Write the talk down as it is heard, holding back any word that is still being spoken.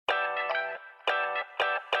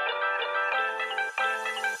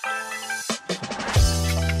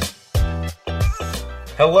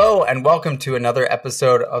Hello and welcome to another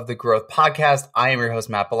episode of the Growth Podcast. I am your host,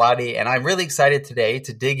 Matt Bellotti, and I'm really excited today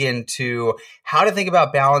to dig into how to think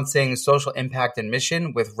about balancing social impact and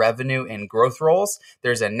mission with revenue and growth roles.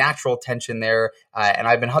 There's a natural tension there, and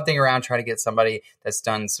I've been hunting around trying to get somebody that's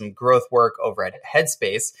done some growth work over at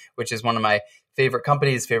Headspace, which is one of my favorite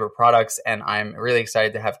companies, favorite products, and I'm really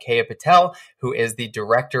excited to have Keya Patel, who is the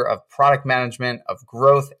Director of Product Management of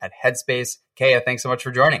Growth at Headspace. Keya, thanks so much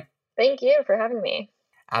for joining. Thank you for having me.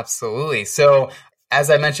 Absolutely. So as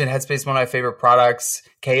I mentioned, Headspace is one of my favorite products.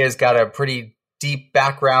 Keya's got a pretty deep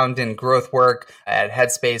background in growth work at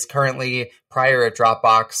Headspace, currently prior at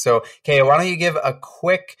Dropbox. So Keya, why don't you give a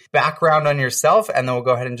quick background on yourself and then we'll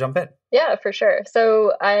go ahead and jump in. Yeah, for sure.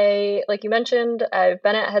 So like you mentioned, I've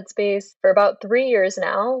been at Headspace for about 3 years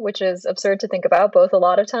now, which is absurd to think about, both a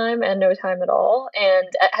lot of time and no time at all. And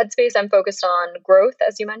at Headspace, I'm focused on growth,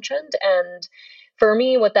 as you mentioned. And for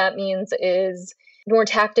me, what that means is more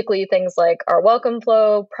tactically things like our welcome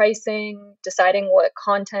flow, pricing, deciding what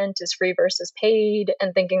content is free versus paid,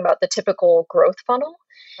 and thinking about the typical growth funnel.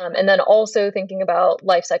 And then also thinking about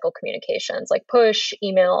lifecycle communications like push,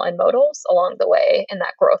 email, and modals along the way in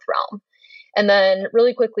that growth realm. And then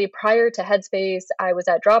really quickly, prior to Headspace, I was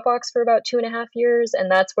at Dropbox for about 2.5 years.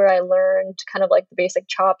 And that's where I learned kind of like the basic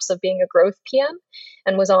chops of being a growth PM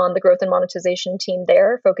and was on the growth and monetization team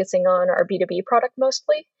there, focusing on our B2B product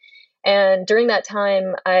mostly. And during that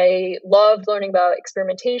time, I loved learning about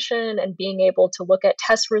experimentation and being able to look at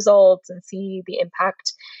test results and see the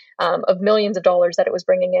impact of millions of dollars that it was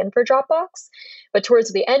bringing in for Dropbox. But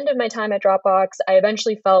towards the end of my time at Dropbox, I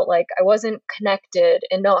eventually felt like I wasn't connected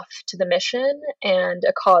enough to the mission and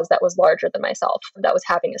a cause that was larger than myself, that was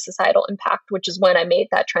having a societal impact, which is when I made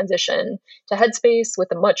that transition to Headspace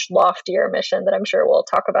with a much loftier mission that I'm sure we'll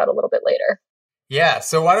talk about a little bit later. Yeah,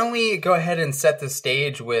 so why don't we go ahead and set the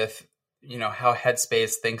stage with how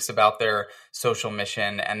Headspace thinks about their social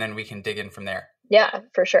mission, and then we can dig in from there. Yeah,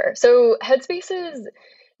 for sure. So Headspace's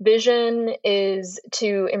vision is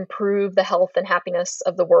to improve the health and happiness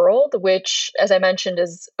of the world, which, as I mentioned,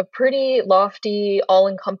 is a pretty lofty,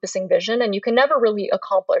 all-encompassing vision, and you can never really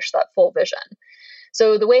accomplish that full vision.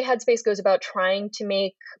 So the way Headspace goes about trying to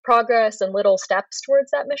make progress and little steps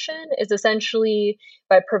towards that mission is essentially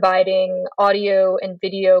by providing audio and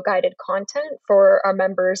video guided content for our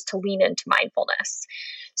members to lean into mindfulness.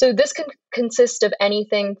 So this can consist of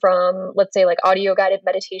anything from, let's say, like audio guided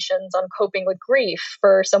meditations on coping with grief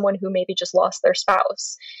for someone who maybe just lost their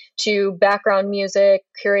spouse, to background music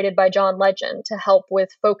curated by John Legend to help with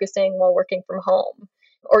focusing while working from home,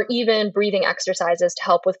 or even breathing exercises to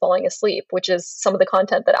help with falling asleep, which is some of the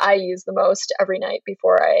content that I use the most every night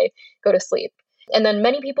before I go to sleep. And then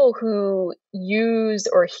many people who use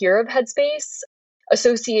or hear of Headspace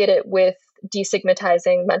associate it with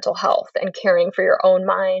destigmatizing mental health and caring for your own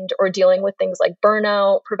mind, or dealing with things like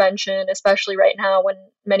burnout prevention, especially right now when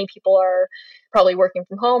many people are probably working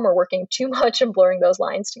from home or working too much and blurring those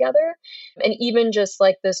lines together. And even just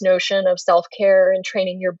like this notion of self-care and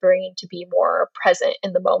training your brain to be more present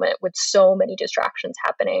in the moment with so many distractions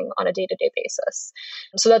happening on a day-to-day basis.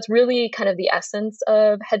 So that's really kind of the essence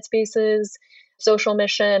of Headspace's social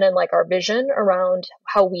mission and like our vision around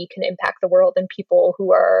how we can impact the world and people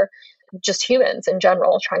who are just humans in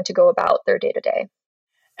general trying to go about their day-to-day.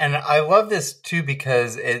 And I love this too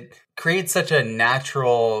because it creates such a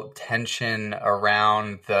natural tension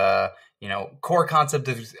around the core concept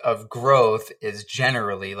of growth is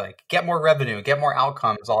generally like get more revenue, get more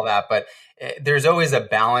outcomes, all that. But there's always a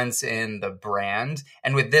balance in the brand.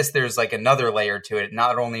 And with this, there's like another layer to it.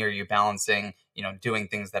 Not only are you balancing, doing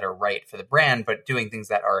things that are right for the brand, but doing things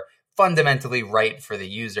that are fundamentally right for the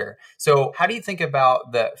user. So how do you think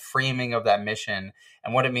about the framing of that mission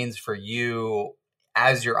and what it means for you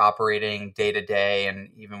as you're operating day to day and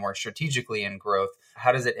even more strategically in growth?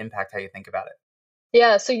 How does it impact how you think about it?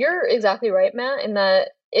 Yeah, so you're exactly right, Matt, in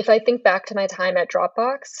that if I think back to my time at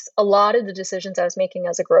Dropbox, a lot of the decisions I was making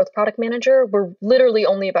as a growth product manager were literally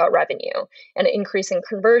only about revenue and increasing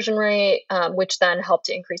conversion rate, which then helped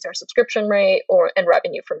to increase our subscription rate and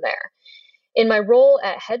revenue from there. In my role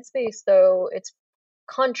at Headspace, though, it's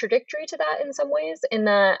contradictory to that in some ways, in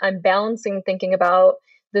that I'm balancing thinking about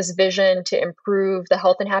this vision to improve the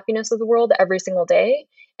health and happiness of the world every single day,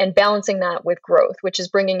 and balancing that with growth, which is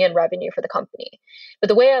bringing in revenue for the company. But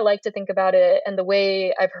the way I like to think about it, and the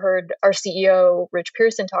way I've heard our CEO, Rich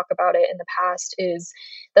Pearson, talk about it in the past, is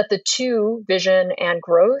that the two, vision and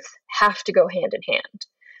growth, have to go hand in hand.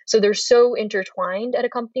 So they're so intertwined at a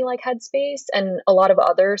company like Headspace and a lot of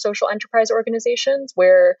other social enterprise organizations,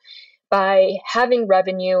 where by having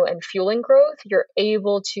revenue and fueling growth, you're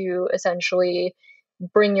able to essentially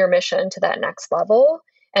bring your mission to that next level.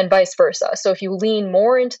 and vice versa. So if you lean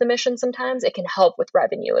more into the mission, sometimes it can help with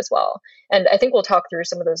revenue as well. And I think we'll talk through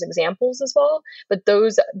some of those examples as well. But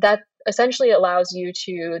that essentially allows you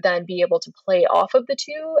to then be able to play off of the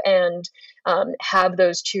two and have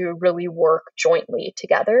those two really work jointly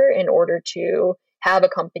together in order to have a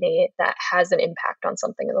company that has an impact on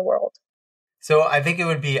something in the world. So I think it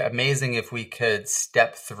would be amazing if we could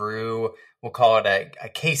step through, we'll call it a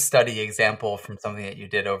case study example from something that you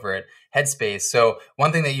did over at Headspace. So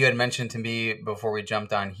one thing that you had mentioned to me before we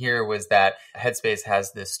jumped on here was that Headspace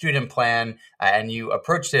has this student plan, and you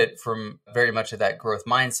approached it from very much of that growth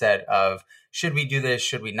mindset of, should we do this?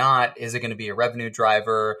 Should we not? Is it going to be a revenue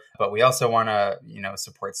driver? But we also want to,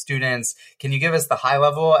 support students. Can you give us the high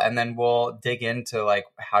level, and then we'll dig into like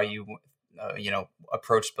how you,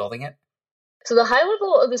 approach building it? So the high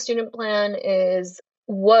level of the student plan is,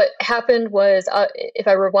 what happened was, if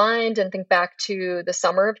I rewind and think back to the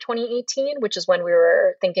summer of 2018, which is when we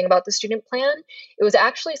were thinking about the student plan, it was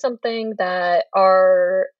actually something that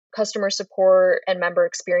our customer support and member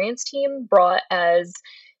experience team brought as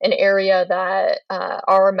an area that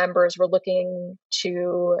our members were looking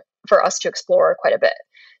for us to explore quite a bit.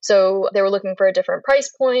 So they were looking for a different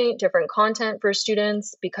price point, different content for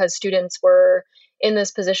students, because students were in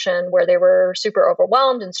this position where they were super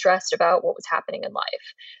overwhelmed and stressed about what was happening in life.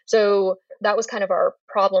 So that was kind of our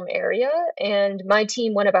problem area. And my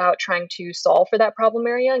team went about trying to solve for that problem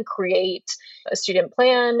area and create a student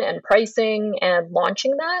plan and pricing and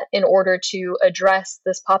launching that in order to address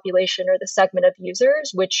this population or the segment of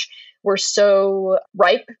users, which were so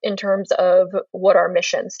ripe in terms of what our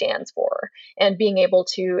mission stands for, and being able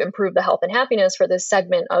to improve the health and happiness for this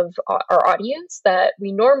segment of our audience that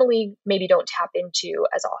we normally maybe don't tap into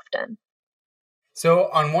as often. So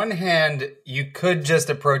on one hand, you could just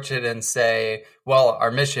approach it and say, well,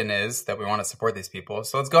 our mission is that we want to support these people,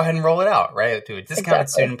 so let's go ahead and roll it out, right? Do a discounted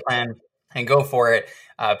student plan and go for it.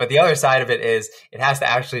 But the other side of it is it has to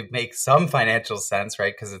actually make some financial sense,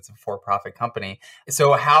 right? Because it's a for-profit company. So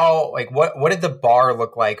what did the bar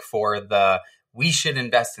look like for we should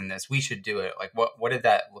invest in this, we should do it? Like what did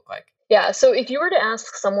that look like? Yeah. So if you were to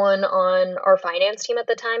ask someone on our finance team at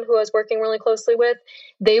the time who I was working really closely with,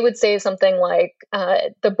 they would say something like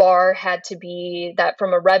the bar had to be that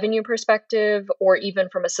from a revenue perspective, or even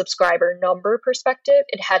from a subscriber number perspective,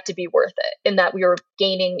 it had to be worth it, in that we were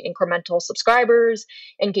gaining incremental subscribers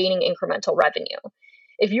and gaining incremental revenue.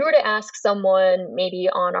 If you were to ask someone maybe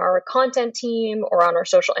on our content team or on our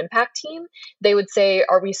social impact team, they would say,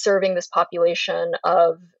 are we serving this population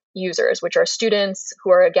of users, which are students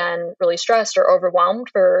who are, again, really stressed or overwhelmed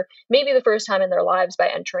for maybe the first time in their lives by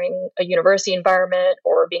entering a university environment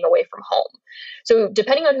or being away from home. So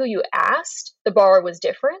depending on who you asked, the bar was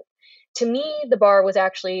different. To me, the bar was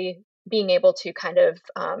actually being able to kind of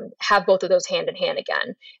have both of those hand in hand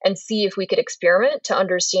again and see if we could experiment to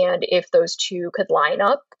understand if those two could line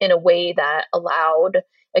up in a way that allowed,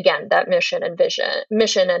 again, that mission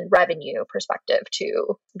and revenue perspective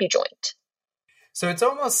to be joint. So it's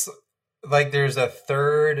almost like there's a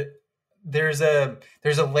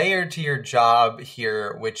layer to your job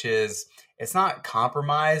here, which is, it's not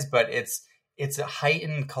compromise, but it's a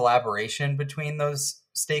heightened collaboration between those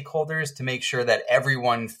stakeholders to make sure that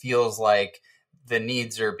everyone feels like the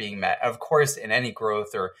needs are being met. Of course, in any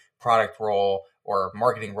growth or product role or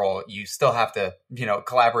marketing role, you still have to,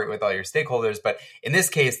 collaborate with all your stakeholders. But in this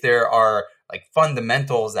case, there are like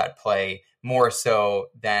fundamentals at play more so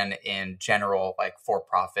than in general, like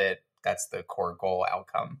for-profit, that's the core goal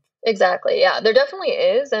outcome. Exactly. Yeah, there definitely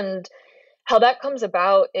is. And how that comes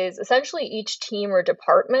about is essentially each team or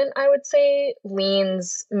department, I would say,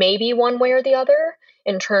 leans maybe one way or the other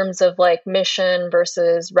in terms of like mission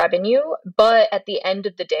versus revenue. But at the end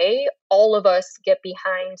of the day, all of us get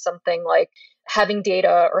behind something like having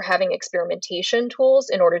data or having experimentation tools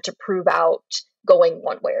in order to prove out going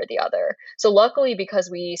one way or the other. So luckily, because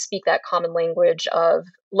we speak that common language of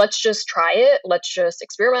let's just try it, let's just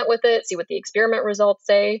experiment with it, see what the experiment results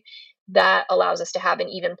say, that allows us to have an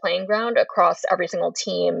even playing ground across every single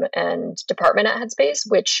team and department at Headspace,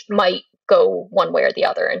 which might go one way or the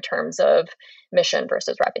other in terms of mission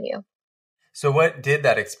versus revenue. So what did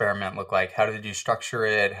that experiment look like? How did you structure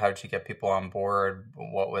it? How did you get people on board?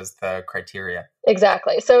 What was the criteria?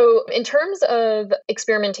 Exactly. So in terms of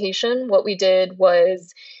experimentation, what we did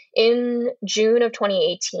was in June of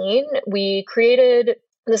 2018, we created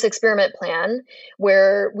this experiment plan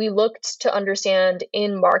where we looked to understand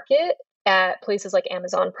in market at places like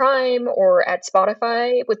Amazon Prime or at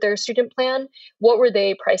Spotify with their student plan, what were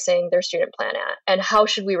they pricing their student plan at, and how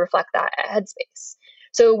should we reflect that at Headspace?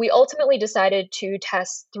 So we ultimately decided to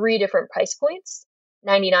test 3 different price points.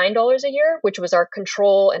 $99 a year, which was our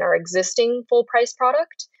control and our existing full price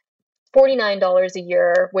product, $49 a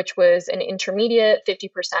year, which was an intermediate 50%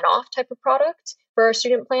 off type of product for our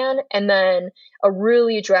student plan, and then a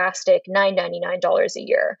really drastic $999 a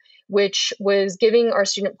year, which was giving our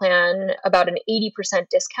student plan about an 80%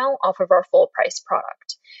 discount off of our full price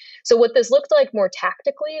product. So what this looked like more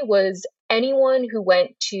tactically was anyone who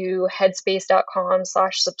went to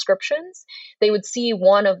headspace.com/subscriptions, they would see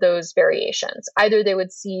one of those variations. Either they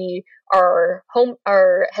would see our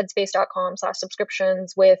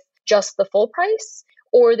headspace.com/subscriptions with just the full price,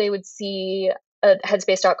 or they would see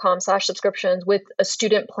headspace.com/subscriptions with a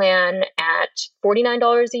student plan at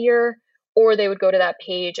 $49 a year, or they would go to that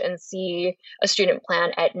page and see a student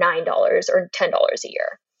plan at $9 or $10 a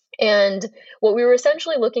year. And what we were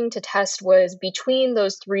essentially looking to test was between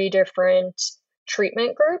those three different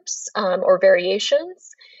treatment groups or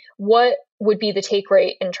variations, what would be the take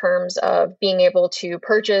rate in terms of being able to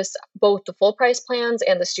purchase both the full price plans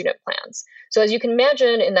and the student plans. So as you can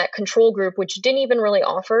imagine, in that control group, which didn't even really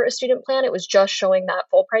offer a student plan, it was just showing that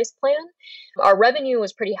full price plan, our revenue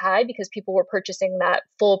was pretty high because people were purchasing that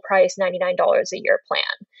full price $99 a year plan.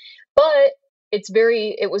 But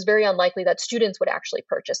it was very unlikely that students would actually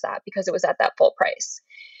purchase that because it was at that full price.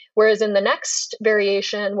 Whereas in the next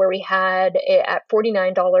variation where we had it at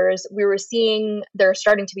 $49, we were seeing there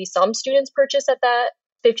starting to be some students purchase at that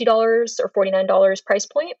 $50 or $49 price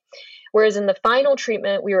point. Whereas in the final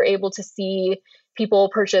treatment, we were able to see people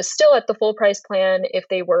purchase still at the full price plan if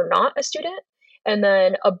they were not a student. And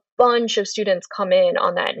then a bunch of students come in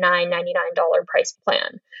on that $999 price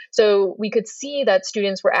plan. So we could see that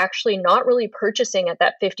students were actually not really purchasing at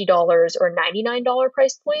that $50 or $99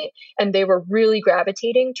 price point, and they were really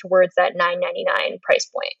gravitating towards that $999 price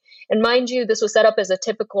point. And mind you, this was set up as a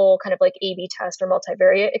typical kind of like A/B test or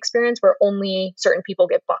multivariate experience where only certain people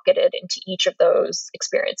get bucketed into each of those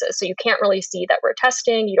experiences. So you can't really see that we're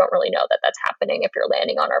testing. You don't really know that that's happening if you're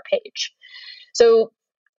landing on our page. So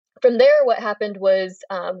from there, what happened was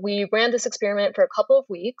we ran this experiment for a couple of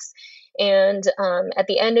weeks. And at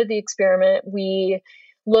the end of the experiment, we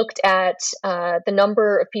looked at the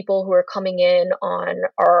number of people who were coming in on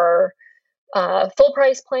our full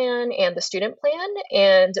price plan and the student plan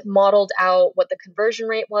and modeled out what the conversion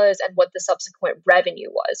rate was and what the subsequent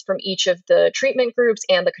revenue was from each of the treatment groups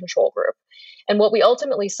and the control group. And what we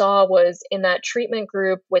ultimately saw was in that treatment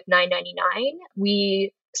group with $999,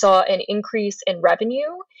 we saw an increase in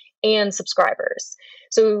revenue and subscribers.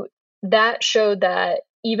 So that showed that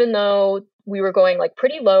even though we were going like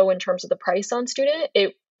pretty low in terms of the price on student,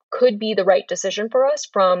 it could be the right decision for us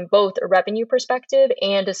from both a revenue perspective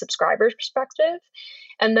and a subscriber perspective.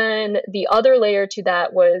 And then the other layer to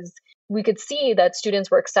that was we could see that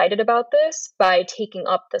students were excited about this by taking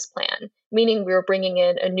up this plan, meaning we were bringing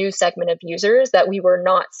in a new segment of users that we were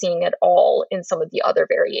not seeing at all in some of the other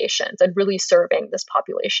variations and really serving this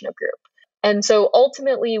population of group. And so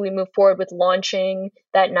ultimately, we moved forward with launching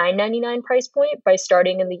that $999 price point by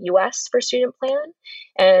starting in the US for student plan.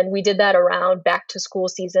 And we did that around back to school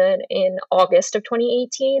season in August of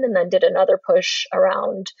 2018, and then did another push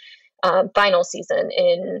around final season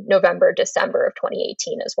in November, December of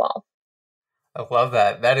 2018 as well. I love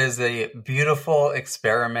that. That is a beautiful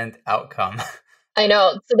experiment outcome. I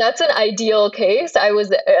know. So that's an ideal case. I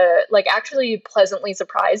was actually pleasantly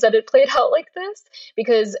surprised that it played out like this,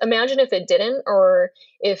 because imagine if it didn't, or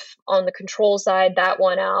if on the control side that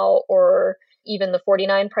went out, or even the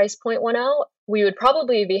 49 price point went out, we would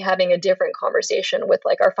probably be having a different conversation with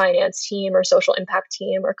like our finance team or social impact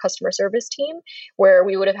team or customer service team, where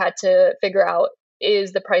we would have had to figure out,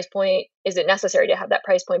 is it necessary to have that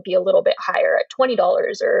price point be a little bit higher at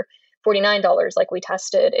 $20 or $49 like we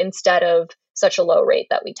tested, instead of such a low rate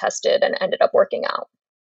that we tested and ended up working out.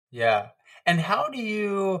 Yeah. And how do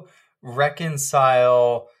you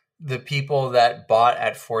reconcile the people that bought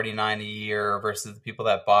at $49 a year versus the people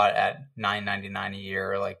that bought at $999 a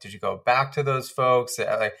year? Like, did you go back to those folks?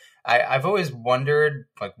 Like, I've always wondered,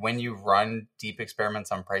 like, when you run deep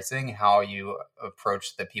experiments on pricing, how you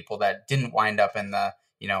approach the people that didn't wind up in the,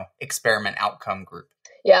 experiment outcome group.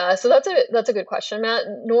 Yeah, so that's a good question, Matt.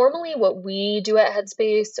 Normally what we do at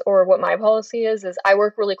Headspace, or what my policy is I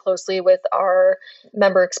work really closely with our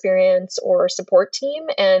member experience or support team.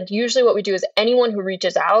 And usually what we do is anyone who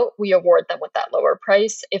reaches out, we award them with that lower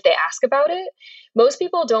price if they ask about it. Most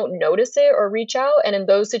people don't notice it or reach out. And in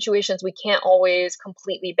those situations, we can't always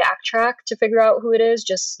completely backtrack to figure out who it is,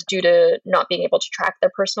 just due to not being able to track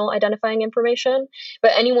their personal identifying information.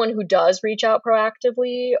 But anyone who does reach out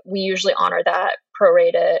proactively, we usually honor that,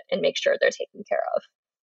 prorate it, and make sure they're taken care of.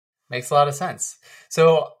 Makes a lot of sense.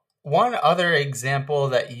 So One other example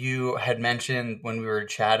that you had mentioned when we were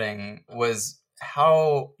chatting was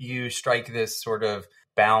how you strike this sort of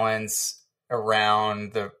balance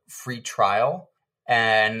around the free trial.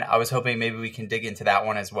 And I was hoping maybe we can dig into that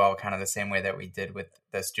one as well, kind of the same way that we did with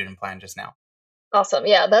the student plan just now. Awesome.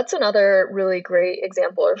 Yeah, that's another really great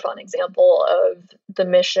example or fun example of the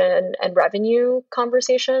mission and revenue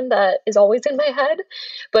conversation that is always in my head.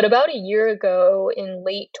 But about a year ago in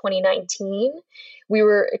late 2019, we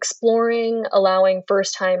were exploring allowing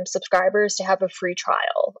first time subscribers to have a free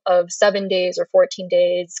trial of 7 days or 14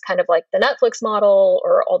 days, kind of like the Netflix model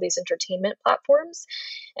or all these entertainment platforms.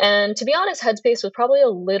 And to be honest, Headspace was probably a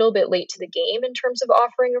little bit late to the game in terms of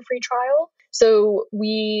offering a free trial. So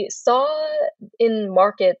we saw in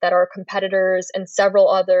market that our competitors and several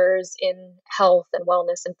others in health and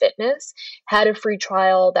wellness and fitness had a free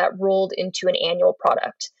trial that rolled into an annual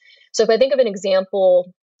product. So if I think of an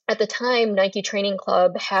example, at the time, Nike Training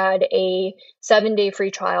Club had a 7 day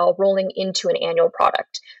free trial rolling into an annual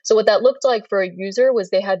product. So what that looked like for a user was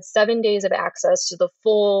they had 7 days of access to the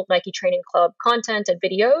full Nike Training Club content and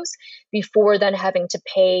videos before then having to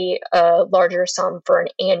pay a larger sum for an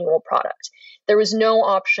annual product. There was no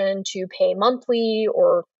option to pay monthly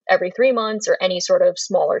or every 3 months or any sort of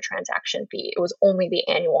smaller transaction fee. It was only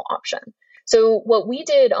the annual option. So what we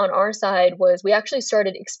did on our side was we actually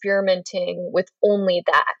started experimenting with only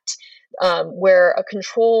that, where a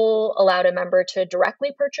control allowed a member to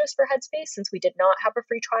directly purchase for Headspace since we did not have a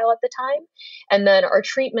free trial at the time. And then our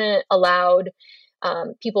treatment allowed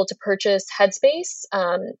people to purchase Headspace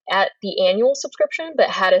at the annual subscription, but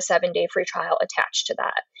had a 7 day free trial attached to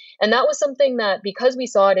that. And that was something that, because we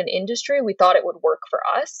saw it in industry, we thought it would work for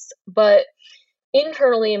us. But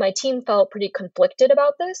internally, my team felt pretty conflicted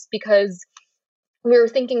about this because we were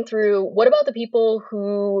thinking through, what about the people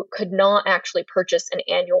who could not actually purchase an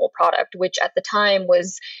annual product, which at the time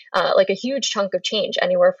was like a huge chunk of change,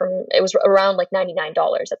 anywhere from, it was around like $99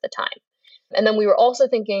 at the time. And then we were also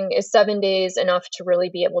thinking, is 7 days enough to really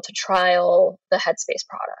be able to trial the Headspace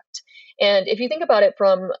product? And if you think about it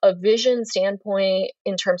from a vision standpoint,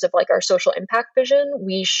 in terms of like our social impact vision,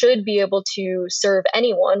 we should be able to serve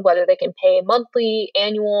anyone, whether they can pay monthly,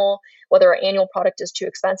 annual, whether our annual product is too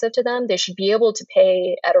expensive to them, they should be able to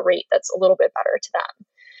pay at a rate that's a little bit better to them.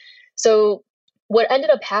 So what ended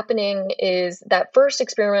up happening is that first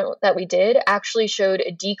experiment that we did actually showed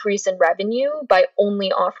a decrease in revenue by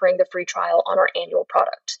only offering the free trial on our annual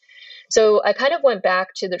product. So I kind of went back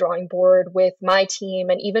to the drawing board with my team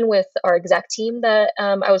and even with our exec team that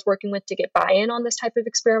I was working with to get buy-in on this type of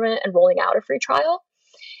experiment and rolling out a free trial.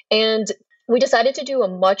 And we decided to do a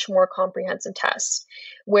much more comprehensive test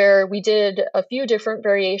where we did a few different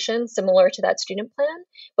variations similar to that student plan.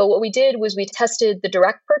 But what we did was we tested the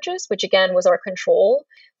direct purchase, which again was our control,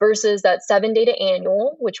 versus that 7 day to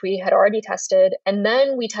annual, which we had already tested. And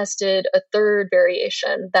then we tested a third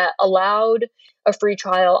variation that allowed a free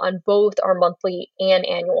trial on both our monthly and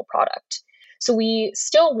annual product. So we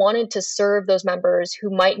still wanted to serve those members who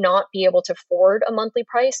might not be able to afford a monthly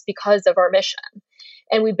price because of our mission.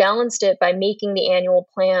 And we balanced it by making the annual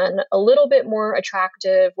plan a little bit more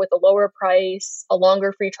attractive with a lower price, a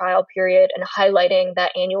longer free trial period, and highlighting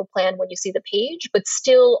that annual plan when you see the page, but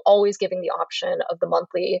still always giving the option of the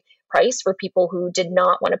monthly price for people who did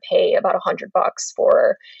not want to pay about $100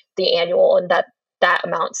 for the annual, and that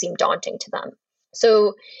amount seemed daunting to them.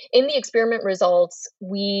 So in the experiment results,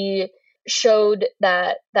 we showed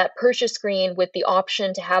that purchase screen with the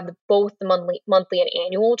option to have both the monthly and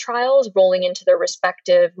annual trials rolling into their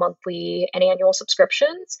respective monthly and annual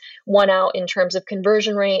subscriptions won out in terms of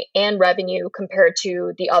conversion rate and revenue compared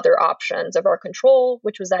to the other options of our control,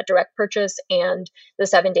 which was that direct purchase, and the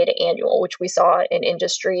 7 day to annual, which we saw in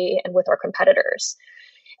industry and with our competitors.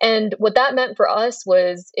 And what that meant for us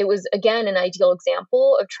was, it was, again, an ideal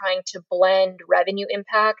example of trying to blend revenue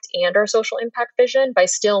impact and our social impact vision by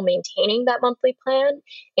still maintaining that monthly plan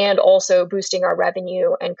and also boosting our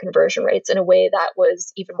revenue and conversion rates in a way that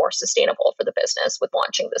was even more sustainable for the business with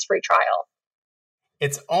launching this free trial.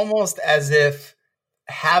 It's almost as if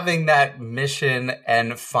having that mission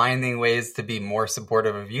and finding ways to be more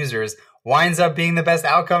supportive of users winds up being the best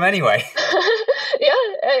outcome anyway. Yeah,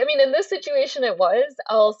 I mean, in this situation, it was.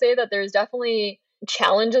 I'll say that there's definitely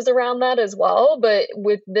challenges around that as well. But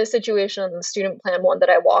with this situation and the student plan one that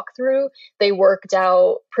I walked through, they worked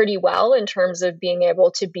out pretty well in terms of being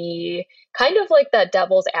able to be kind of like that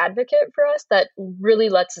devil's advocate for us that really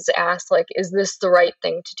lets us ask, like, is this the right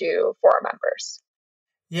thing to do for our members?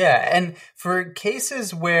 Yeah. And for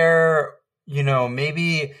cases where,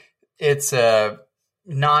 maybe it's a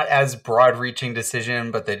not as broad reaching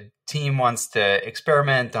decision, but the team wants to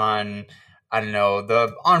experiment on I don't know,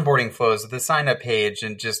 the onboarding flows, the sign up page,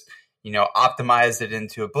 and just, optimized it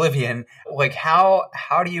into oblivion. Like how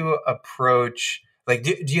do you approach, like,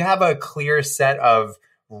 do you have a clear set of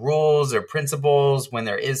rules or principles when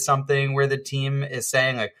there is something where the team is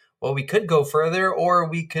saying like, well, we could go further,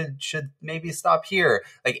 or should maybe stop here?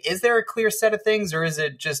 Like, is there a clear set of things, or is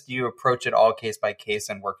it just you approach it all case by case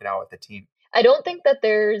and work it out with the team? I don't think that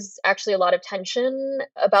there's actually a lot of tension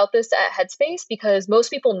about this at Headspace, because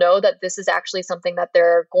most people know that this is actually something that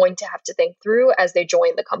they're going to have to think through as they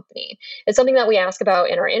join the company. It's something that we ask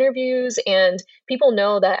about in our interviews, and people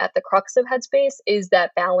know that at the crux of Headspace is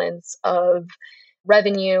that balance of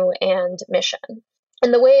revenue and mission.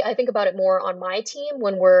 And the way I think about it more on my team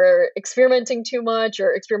when we're experimenting too much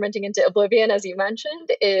or experimenting into oblivion, as you mentioned,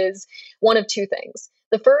 is one of two things.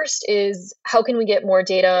 The first is, how can we get more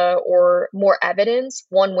data or more evidence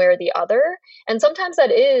one way or the other? And sometimes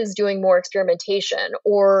that is doing more experimentation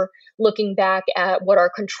or looking back at what our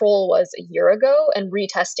control was a year ago and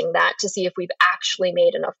retesting that to see if we've actually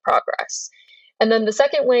made enough progress. And then the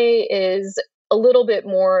second way is a little bit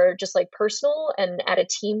more just like personal and at a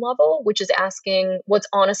team level, which is asking what's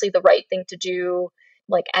honestly the right thing to do,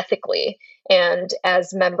 like ethically and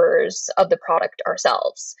as members of the product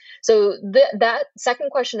ourselves. So that second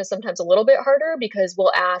question is sometimes a little bit harder, because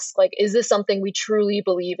we'll ask, like, is this something we truly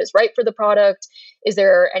believe is right for the product? Is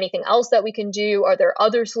there anything else that we can do? Are there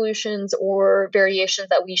other solutions or variations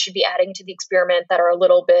that we should be adding to the experiment that are a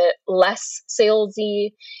little bit less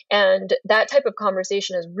salesy? And that type of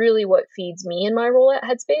conversation is really what feeds me in my role at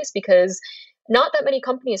Headspace, because not that many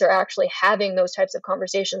companies are actually having those types of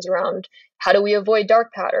conversations around how do we avoid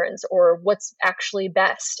dark patterns or what's actually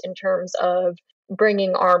best in terms of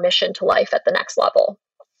bringing our mission to life at the next level.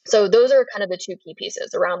 So those are kind of the two key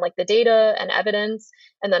pieces around like the data and evidence,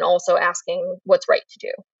 and then also asking what's right to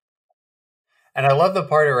do. And I love the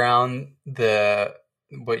part around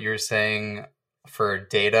what you're saying for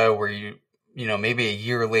data, where you maybe a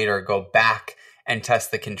year later go back and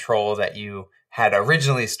test the control that you had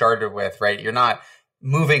originally started with, right? You're not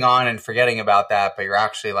moving on and forgetting about that, but you're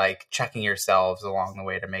actually like checking yourselves along the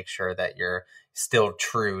way to make sure that you're still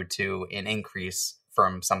true to an increase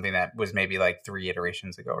from something that was maybe like 3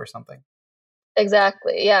 iterations ago or something.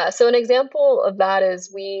 Exactly. Yeah. So an example of that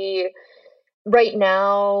is right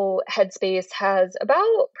now, Headspace has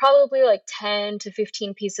about probably like 10 to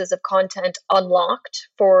 15 pieces of content unlocked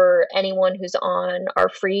for anyone who's on our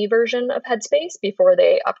free version of Headspace before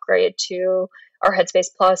they upgrade to our Headspace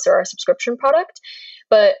Plus or our subscription product.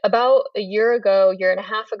 But about a year and a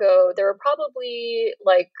half ago, there were probably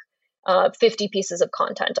like 50 pieces of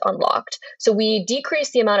content unlocked. So we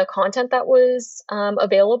decreased the amount of content that was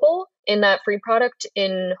available in that free product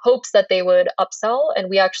in hopes that they would upsell. And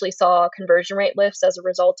we actually saw conversion rate lifts as a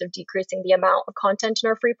result of decreasing the amount of content in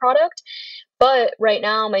our free product. But right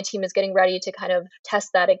now, my team is getting ready to kind of test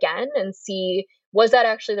that again and see, was that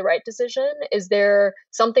actually the right decision? Is there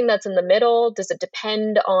something that's in the middle? Does it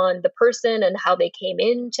depend on the person and how they came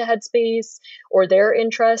into Headspace or their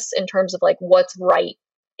interests in terms of like what's right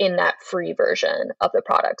in that free version of the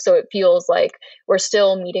product? So it feels like we're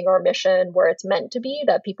still meeting our mission where it's meant to be,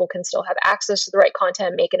 that people can still have access to the right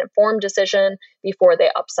content, make an informed decision before they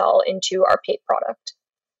upsell into our paid product.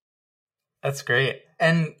 That's great.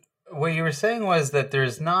 And what you were saying was that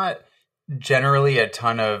there's not generally a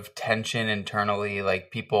ton of tension internally,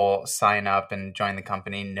 like people sign up and join the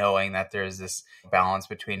company knowing that there's this balance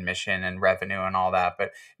between mission and revenue and all that.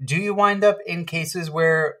 But do you wind up in cases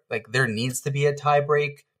where like there needs to be a tie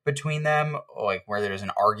break between them, like where there's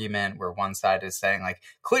an argument where one side is saying like,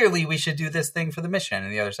 clearly we should do this thing for the mission,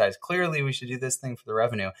 and the other side is clearly we should do this thing for the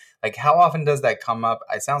revenue? Like, how often does that come up?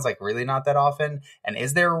 It sounds like really not that often. And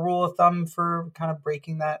is there a rule of thumb for kind of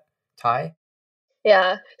breaking that tie?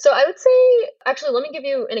 Yeah. So I would say, actually, let me give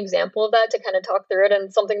you an example of that to kind of talk through it,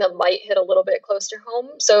 and something that might hit a little bit close to home.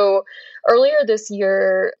 So earlier this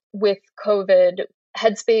year with COVID,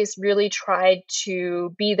 Headspace really tried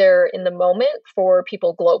to be there in the moment for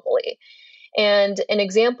people globally. And an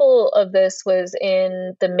example of this was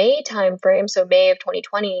in the May timeframe, so May of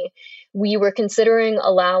 2020, we were considering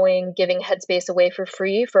allowing giving Headspace away for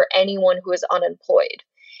free for anyone who is unemployed.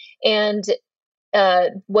 And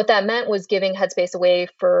what that meant was giving Headspace away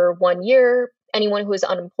for 1 year. Anyone who is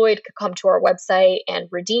unemployed could come to our website and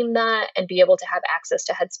redeem that and be able to have access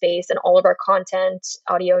to Headspace and all of our content,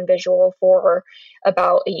 audio and visual, for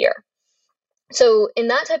about a year. So in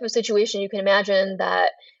that type of situation, you can imagine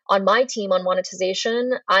that on my team on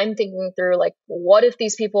monetization, I'm thinking through like, what if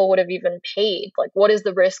these people would have even paid? Like, what is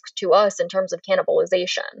the risk to us in terms of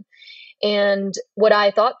cannibalization? And what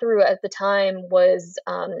I thought through at the time was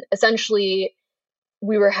essentially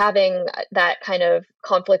we were having that kind of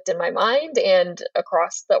conflict in my mind and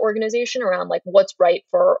across the organization around like what's right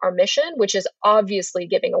for our mission, which is obviously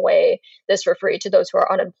giving away this for free to those who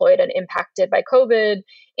are unemployed and impacted by COVID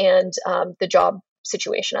and the job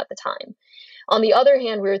situation at the time. On the other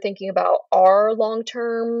hand, we were thinking about our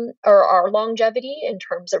long-term or our longevity in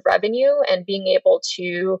terms of revenue and being able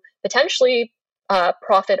to potentially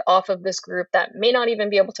profit off of this group that may not even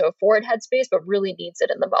be able to afford Headspace, but really needs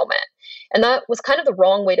it in the moment. And that was kind of the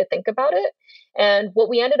wrong way to think about it. And what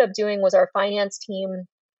we ended up doing was our finance team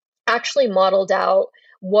actually modeled out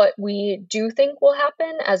what we do think will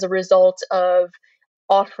happen as a result of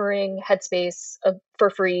offering Headspace for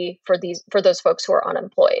free for those folks who are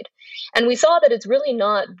unemployed. And we saw that it's really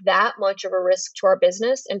not that much of a risk to our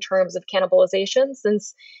business in terms of cannibalization,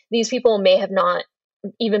 since these people may have not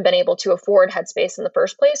even been able to afford Headspace in the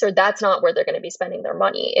first place, or that's not where they're going to be spending their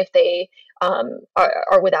money if they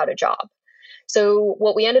are without a job. So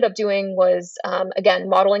what we ended up doing was, again,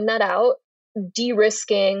 modeling that out,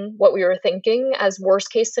 de-risking what we were thinking as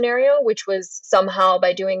worst case scenario, which was somehow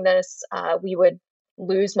by doing this, we would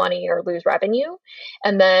lose money or lose revenue,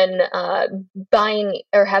 and then buying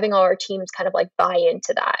or having all our teams kind of like buy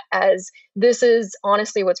into that as this is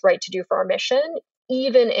honestly what's right to do for our mission.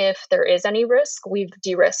 Even if there is any risk, we've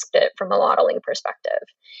de-risked it from a modeling perspective.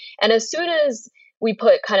 And as soon as we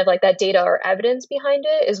put kind of like that data or evidence behind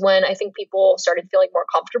it is when I think people started feeling more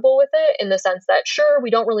comfortable with it, in the sense that, sure, we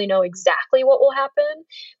don't really know exactly what will happen,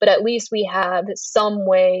 but at least we have some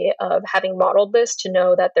way of having modeled this to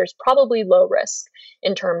know that there's probably low risk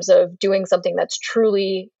in terms of doing something that's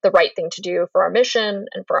truly the right thing to do for our mission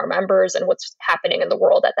and for our members and what's happening in the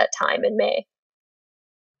world at that time in May.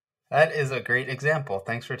 That is a great example.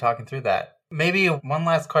 Thanks for talking through that. Maybe one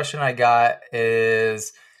last question I got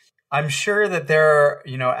is, I'm sure that there,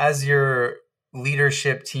 as your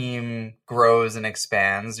leadership team grows and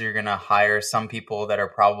expands, you're going to hire some people that are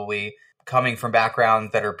probably coming from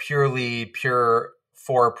backgrounds that are pure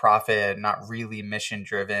for-profit, not really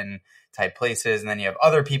mission-driven type places. And then you have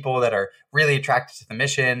other people that are really attracted to the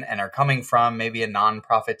mission and are coming from maybe a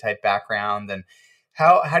nonprofit type background. And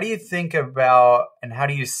how do you think about and how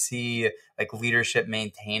do you see like leadership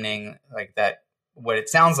maintaining like that? What it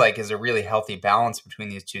sounds like is a really healthy balance between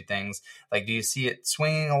these two things. Like, do you see it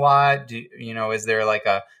swinging a lot? Is there like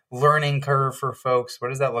a learning curve for folks? What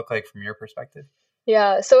does that look like from your perspective?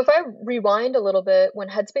 Yeah. So if I rewind a little bit, when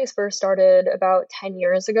Headspace first started about 10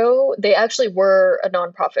 years ago, they actually were a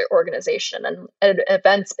nonprofit organization and an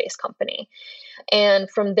events-based company. And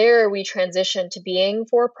from there, we transitioned to being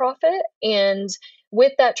for profit. And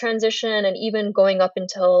with that transition, and even going up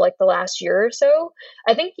until like the last year or so,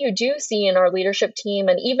 I think you do see in our leadership team,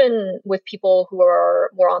 and even with people who are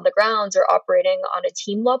more on the grounds or operating on a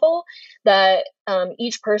team level, that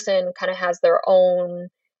each person kind of has their own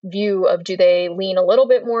view of, do they lean a little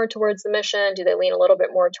bit more towards the mission? Do they lean a little bit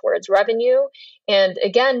more towards revenue? And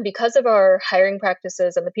again, because of our hiring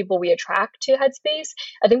practices and the people we attract to Headspace,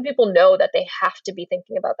 I think people know that they have to be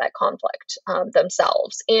thinking about that conflict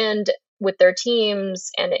themselves and with their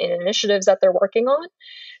teams and in initiatives that they're working on.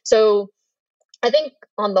 So I think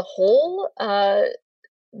on the whole,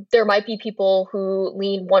 there might be people who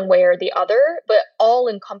lean one way or the other, but all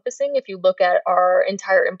encompassing, if you look at our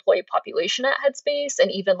entire employee population at Headspace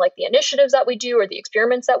and even like the initiatives that we do or the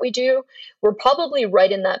experiments that we do, we're probably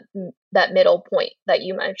right in that middle point that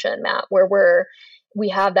you mentioned, Matt, where we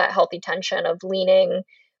have that healthy tension of leaning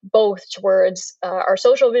both towards our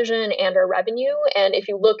social vision and our revenue. And if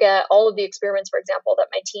you look at all of the experiments, for example, that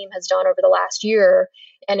my team has done over the last year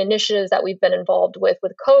and initiatives that we've been involved with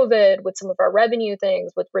COVID, with some of our revenue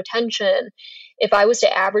things, with retention, if I was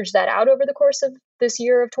to average that out over the course of this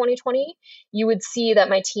year of 2020, you would see that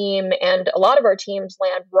my team and a lot of our teams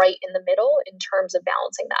land right in the middle in terms of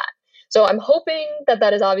balancing that. So I'm hoping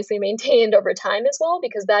that is obviously maintained over time as well,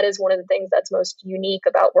 because that is one of the things that's most unique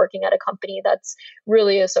about working at a company that's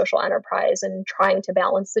really a social enterprise and trying to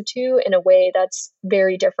balance the two in a way that's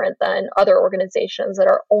very different than other organizations that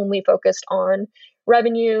are only focused on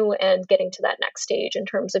revenue and getting to that next stage in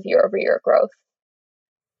terms of year-over-year growth.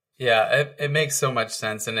 Yeah, it makes so much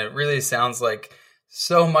sense. And it really sounds like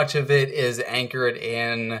so much of it is anchored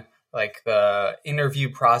in like the interview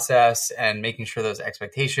process and making sure those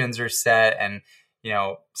expectations are set and,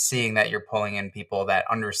 seeing that you're pulling in people that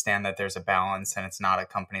understand that there's a balance and it's not a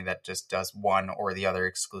company that just does one or the other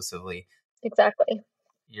exclusively. Exactly.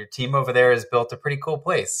 Your team over there has built a pretty cool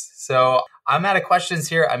place. So I'm out of questions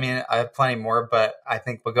here. I mean, I have plenty more, but I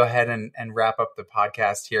think we'll go ahead and wrap up the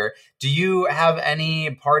podcast here. Do you have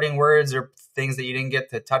any parting words or things that you didn't get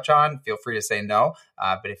to touch on? Feel free to say no.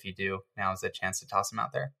 But if you do, now is the chance to toss them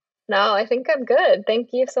out there. No, I think I'm good. Thank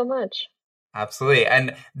you so much. Absolutely.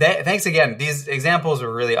 And thanks again. These examples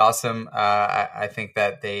were really awesome. I think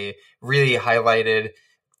that they really highlighted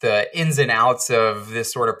the ins and outs of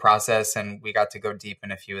this sort of process, and we got to go deep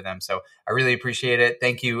in a few of them. So I really appreciate it.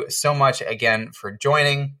 Thank you so much again for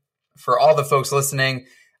joining. For all the folks listening,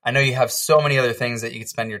 I know you have so many other things that you could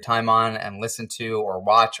spend your time on and listen to or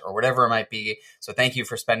watch or whatever it might be. So thank you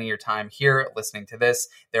for spending your time here listening to this.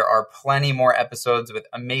 There are plenty more episodes with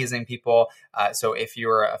amazing people. So if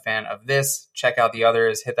you're a fan of this, check out the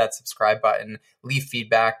others, hit that subscribe button, leave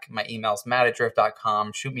feedback. My email's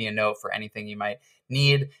matt@drift.com. Shoot me a note for anything you might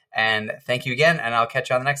need. And thank you again, and I'll catch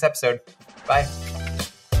you on the next episode. Bye.